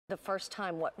the first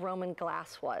time what Roman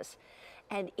glass was.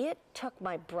 And it took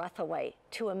my breath away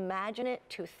to imagine it,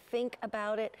 to think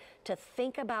about it, to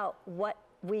think about what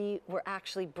we were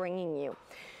actually bringing you.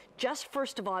 Just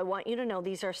first of all, I want you to know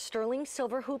these are sterling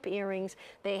silver hoop earrings.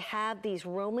 They have these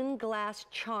Roman glass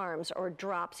charms or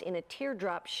drops in a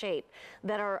teardrop shape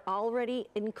that are already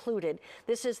included.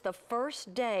 This is the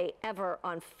first day ever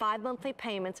on 5 monthly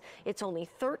payments. It's only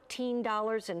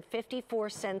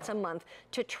 $13.54 a month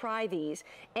to try these.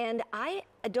 And I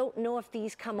don't know if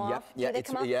these come off. Yeah, Do they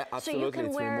come off? Yeah, absolutely. So you can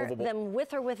it's wear removable. them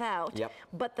with or without. Yep.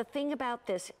 But the thing about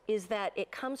this is that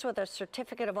it comes with a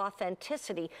certificate of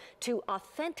authenticity to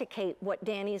authenticate what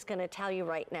Danny is going to tell you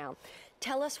right now.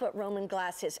 Tell us what Roman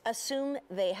glass is. Assume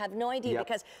they have no idea,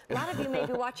 because a lot of you may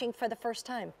be watching for the first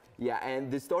time. Yeah, and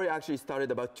the story actually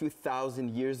started about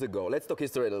 2,000 years ago. Let's talk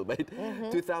history a little bit.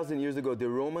 2,000 years ago, the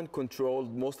Roman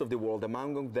controlled most of the world.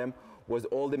 Among them was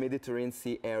all the Mediterranean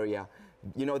Sea area.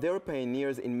 You know, they were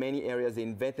pioneers in many areas. They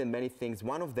invented many things.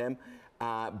 One of them,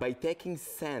 by taking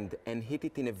sand and heat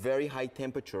it in a very high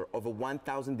temperature, over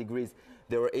 1,000 degrees,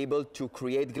 they were able to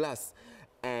create glass.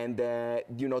 And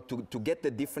you know, to get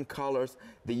the different colors,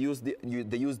 they used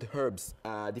herbs,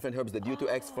 different herbs, the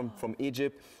dew-to-X from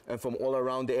Egypt and from all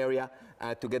around the area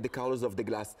to get the colors of the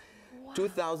glass. Wow.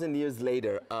 2,000 years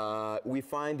later, we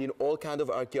find in all kinds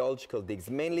of archaeological digs,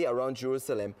 mainly around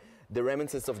Jerusalem, the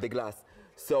remnants of the glass.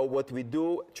 So what we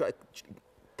do,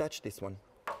 touch this one.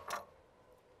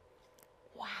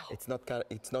 Wow. It's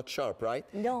not sharp, right?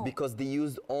 No. Because they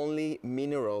used only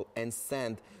mineral and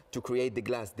sand to create the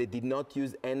glass. They did not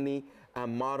use any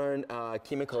modern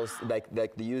chemicals like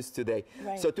they use today.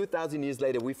 Right. So 2,000 years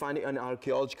later, we find it in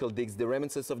archaeological digs, the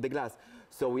remnants of the glass.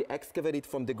 So we excavate it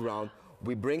from the ground,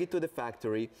 we bring it to the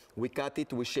factory, we cut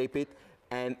it, we shape it,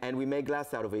 and we make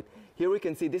glass out of it. Here we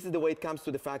can see this is the way it comes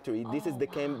to the factory. This is the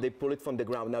they pull it from the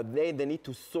ground. Now they need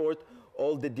to sort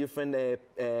all the different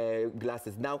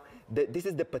glasses. Now this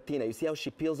is the patina. You see how she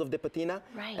peels off the patina?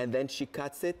 Right. And then she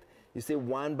cuts it, you see,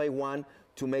 one by one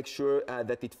to make sure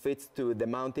that it fits to the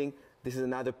mounting. This is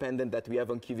another pendant that we have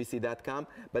on QVC.com.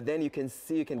 But then you can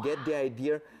see, you can get the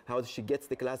idea how she gets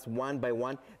the glass one by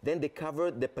one. Then they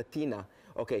cover the patina.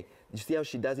 Okay, you see how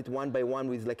she does it one by one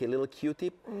with like a little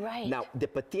Q-tip? Right. Now, the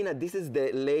patina, this is the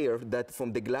layer that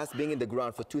from the glass being in the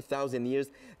ground for 2,000 years,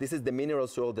 this is the mineral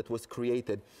soil that was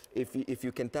created. If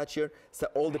you can touch here, so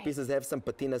all the pieces have some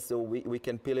patina, so we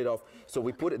can peel it off. So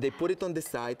they put it on the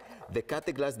side, they cut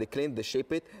the glass, they clean, they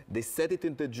shape it, they set it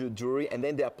into jewelry, and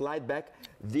then they applied back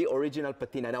the original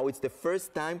patina. Now, it's the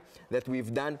first time that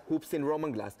we've done hoops in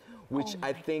Roman glass, which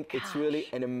I think it's really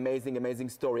an amazing, amazing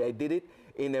story. I did it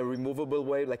in a removable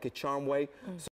way, like a charm way.